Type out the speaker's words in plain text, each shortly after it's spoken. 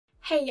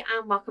Hey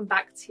and welcome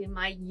back to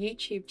my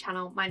YouTube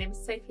channel. My name is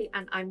Sophie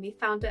and I'm the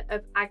founder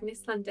of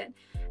Agnes LDN,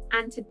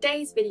 and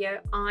today's video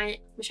I'm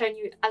showing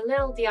you a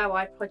little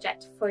DIY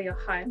project for your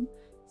home.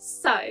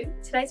 So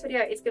today's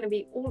video is going to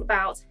be all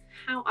about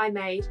how I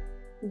made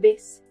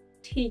this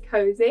tea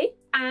cozy,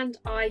 and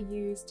I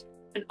used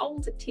an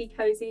old tea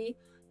cozy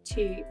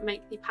to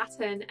make the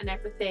pattern and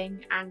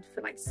everything and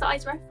for like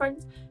size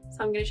reference.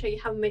 So I'm going to show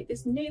you how to make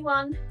this new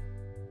one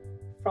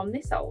from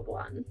this old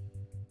one.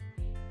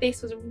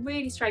 This was a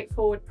really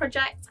straightforward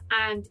project,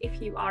 and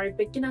if you are a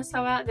beginner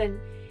sewer then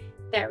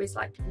there is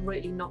like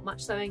really not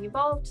much sewing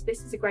involved.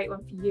 This is a great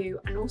one for you,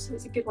 and also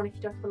it's a good one if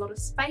you don't have a lot of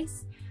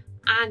space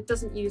and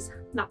doesn't use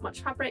that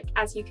much fabric,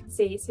 as you can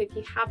see. So if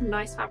you have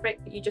nice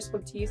fabric that you just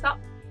want to use up,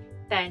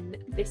 then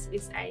this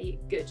is a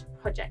good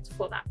project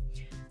for that.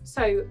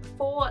 So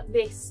for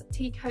this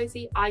tea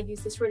cozy I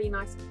use this really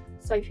nice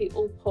Sophie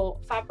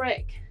Allport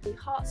fabric, the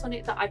hearts on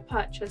it that I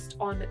purchased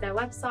on their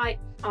website.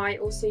 I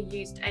also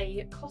used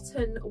a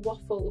cotton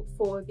waffle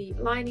for the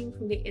lining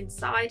from the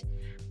inside,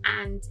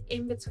 and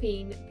in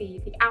between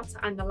the outer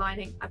and the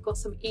lining I've got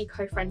some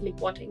eco-friendly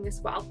wadding as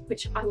well,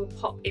 which I will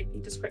pop in the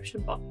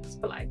description box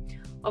below,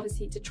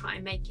 obviously to try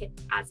and make it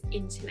as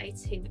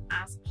insulating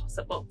as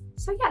possible.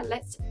 So yeah,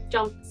 let's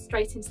jump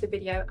straight into the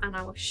video and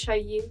I will show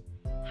you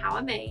how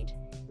I made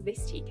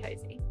this tea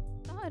cozy.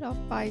 Started off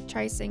by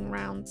tracing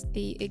around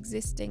the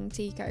existing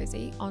tea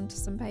cozy onto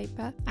some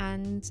paper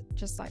and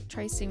just like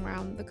tracing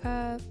around the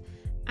curve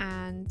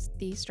and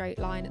the straight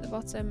line at the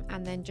bottom,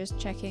 and then just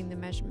checking the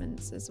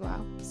measurements as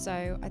well.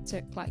 So I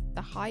took like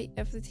the height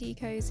of the tea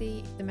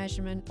cozy, the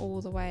measurement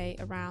all the way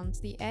around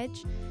the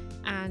edge,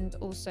 and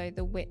also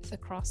the width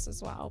across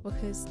as well,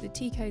 because the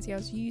tea cozy I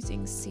was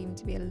using seemed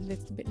to be a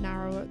little bit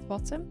narrower at the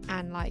bottom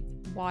and like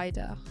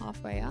wider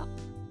halfway up.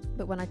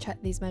 But when I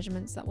checked these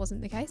measurements that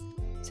wasn't the case.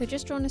 So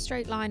just drawn a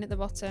straight line at the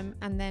bottom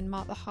and then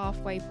mark the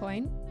halfway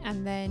point,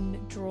 and then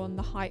drawn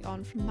the height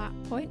on from that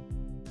point,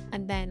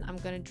 and then I'm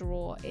going to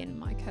draw in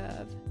my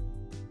curve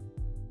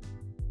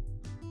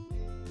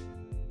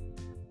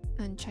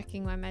and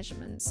checking my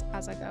measurements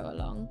as I go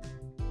along.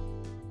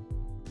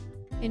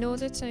 In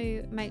order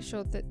to make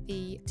sure that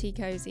the tea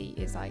cozy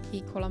is like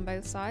equal on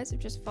both sides, I've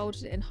just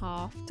folded it in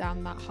half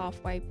down that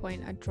halfway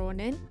point I'd drawn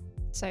in.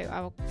 So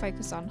I will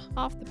focus on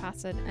half the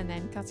pattern and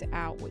then cut it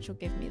out, which will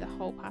give me the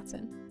whole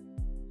pattern.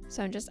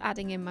 So I'm just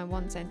adding in my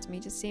 1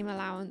 centimeter seam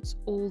allowance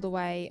all the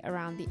way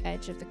around the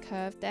edge of the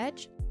curved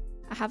edge.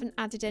 I haven't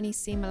added any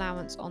seam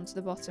allowance onto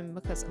the bottom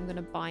because I'm going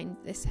to bind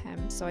this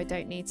hem, so I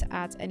don't need to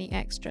add any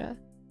extra.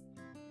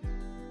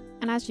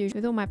 And as usual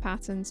with all my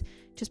patterns,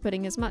 just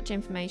putting as much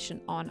information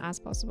on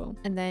as possible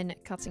and then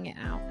cutting it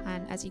out.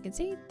 And as you can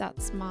see,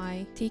 that's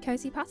my tea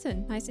cozy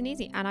pattern, nice and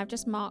easy. And I've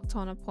just marked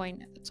on a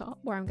point at the top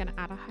where I'm going to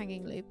add a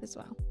hanging loop as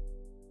well.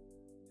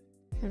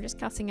 I'm just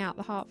cutting out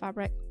the heart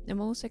fabric.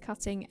 I'm also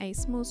cutting a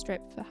small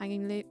strip for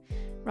hanging loop,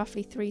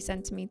 roughly 3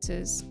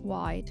 centimeters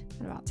wide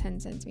and about 10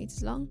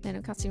 centimeters long. Then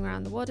I'm cutting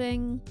around the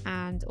wadding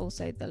and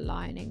also the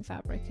lining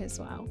fabric as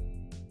well.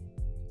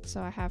 So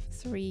I have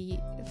 3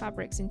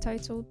 fabrics in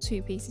total,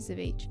 2 pieces of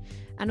each.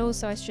 And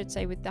also I should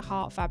say with the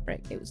heart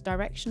fabric it was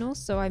directional,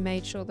 so I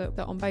made sure that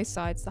on both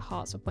sides the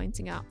hearts were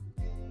pointing up.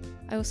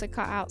 I also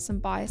cut out some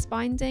bias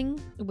binding,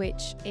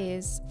 which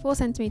is 4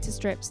 centimeter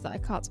strips that I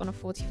cut on a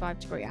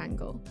 45-degree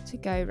angle to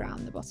go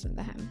around the bottom of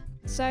the hem.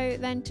 So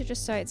then to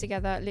just sew it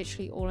together,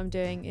 literally all I'm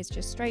doing is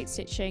just straight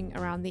stitching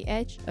around the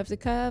edge of the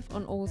curve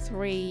on all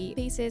 3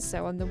 pieces,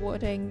 so on the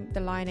wadding,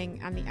 the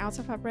lining and the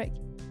outer fabric.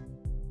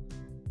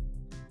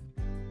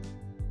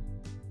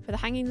 For the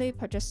hanging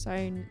loop, I've just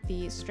sewn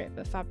the strip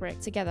of fabric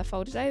together,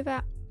 folded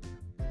over,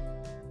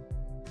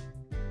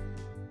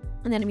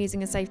 and then I'm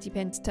using a safety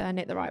pin to turn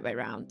it the right way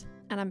around.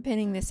 And I'm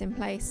pinning this in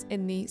place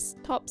in the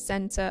top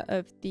center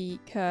of the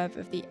curve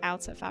of the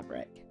outer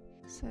fabric.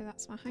 So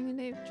that's my hanging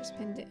loop, just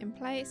pinned it in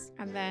place,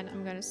 and then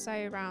I'm going to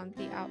sew around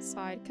the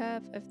outside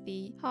curve of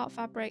the heart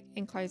fabric,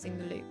 enclosing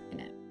the loop in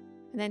it.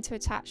 And then to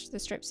attach the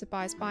strips of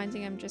bias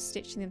binding, I'm just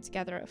stitching them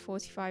together at a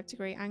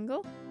 45-degree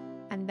angle.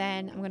 And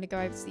then I'm going to go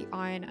over to the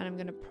iron and I'm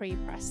going to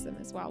pre-press them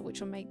as well, which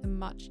will make them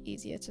much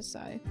easier to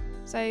sew.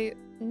 So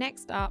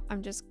next up,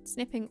 I'm just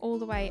snipping all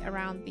the way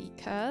around the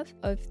curve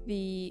of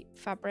the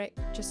fabric,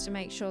 just to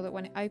make sure that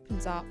when it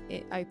opens up,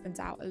 it opens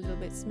out a little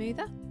bit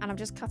smoother. And I'm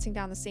just cutting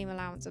down the seam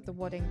allowance of the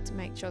wadding to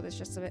make sure there's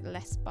just a bit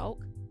less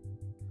bulk.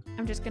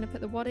 I'm just going to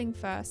put the wadding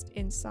first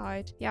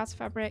inside the outer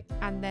fabric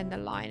and then the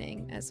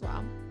lining as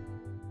well.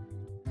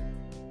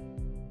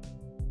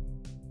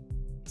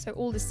 So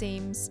all the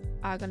seams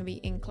are going to be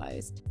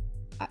enclosed.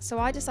 So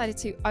I decided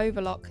to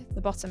overlock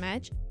the bottom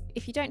edge.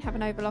 If you don't have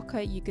an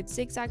overlocker, you could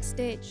zigzag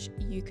stitch,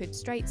 you could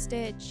straight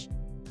stitch,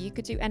 you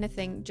could do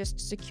anything just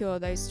to secure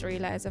those 3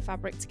 layers of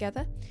fabric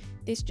together.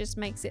 This just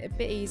makes it a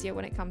bit easier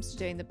when it comes to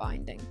doing the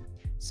binding.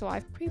 So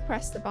I've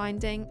pre-pressed the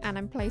binding and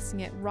I'm placing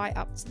it right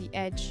up to the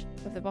edge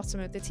of the bottom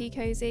of the tea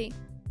cozy,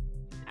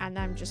 and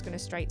I'm just going to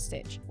straight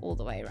stitch all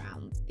the way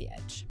around the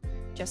edge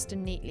just to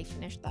neatly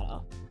finish that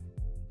off.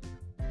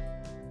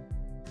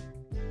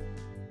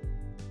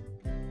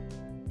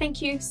 Thank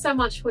you so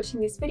much for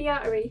watching this video.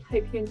 I really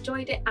hope you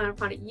enjoyed it and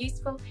found it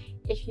useful.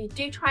 If you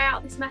do try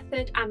out this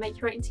method and make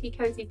your own tea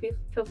cozy,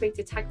 feel free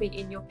to tag me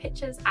in your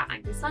pictures at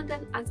Agnes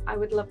London, as I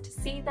would love to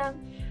see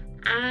them.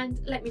 And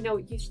let me know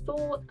what you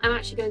thought. I'm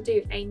actually going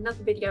to do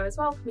another video as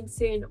well coming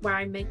soon where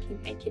I'm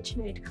making a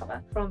KitchenAid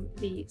cover from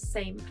the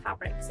same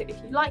fabric. So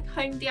if you like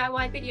home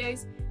DIY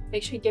videos,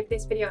 make sure you give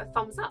this video a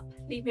thumbs up,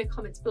 leave me a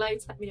comment below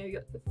to let me know what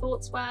your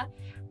thoughts were,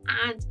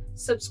 and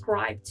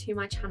subscribe to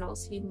my channel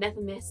so you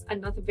never miss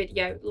another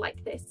video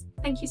like this.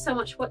 Thank you so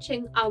much for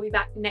watching. I'll be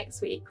back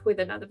next week with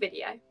another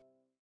video.